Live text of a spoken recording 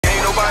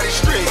nobody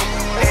straight.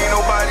 Ain't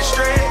nobody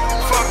straight.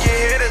 Fuck your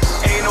hitters.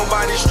 Ain't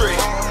nobody straight.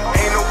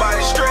 Ain't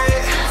nobody straight.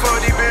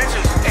 Fuck these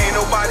bitches. Ain't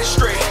nobody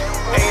straight.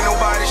 Ain't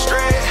nobody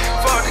straight.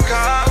 Fuck the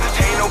cops.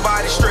 Ain't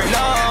nobody straight.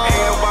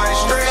 Ain't nobody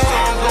straight.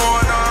 Something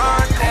going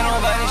on. Ain't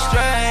nobody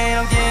straight.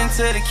 I'm getting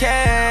to the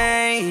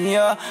K.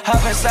 Yeah,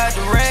 hop inside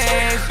the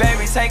race,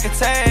 baby, take a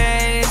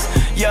taste.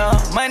 Yeah,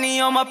 money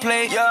on my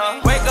plate.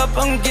 Yeah, wake up,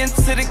 I'm getting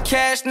to the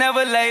cash,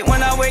 never late.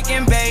 When I wake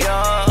and bake,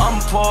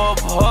 I'm poor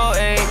for whole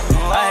eight.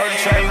 I had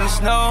to trap in the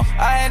snow,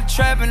 I had to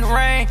trap in the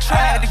rain. I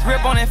had the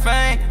grip on that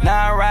fame.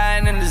 Now I'm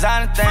riding in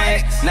designer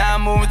things. Now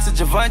I'm moving to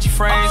Givenchy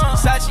frames.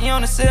 Sachi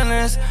on the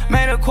ceilings,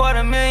 made a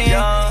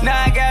 $250,000. Now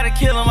I gotta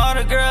kill them, all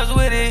the girls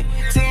with it.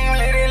 Team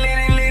litty,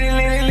 litty, litty,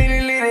 litty,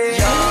 litty,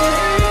 litty.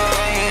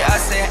 I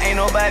said ain't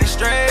nobody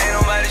straight.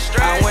 Ain't nobody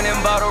straight. I went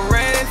and bought a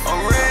red.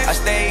 I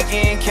stay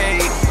getting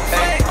cake.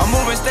 I'm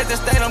moving state to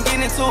state, I'm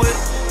getting into it.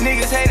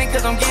 Niggas hating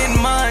cause I'm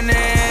getting money.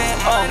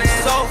 Oh,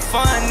 so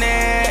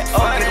funny.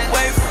 Oh, get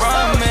away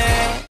from me.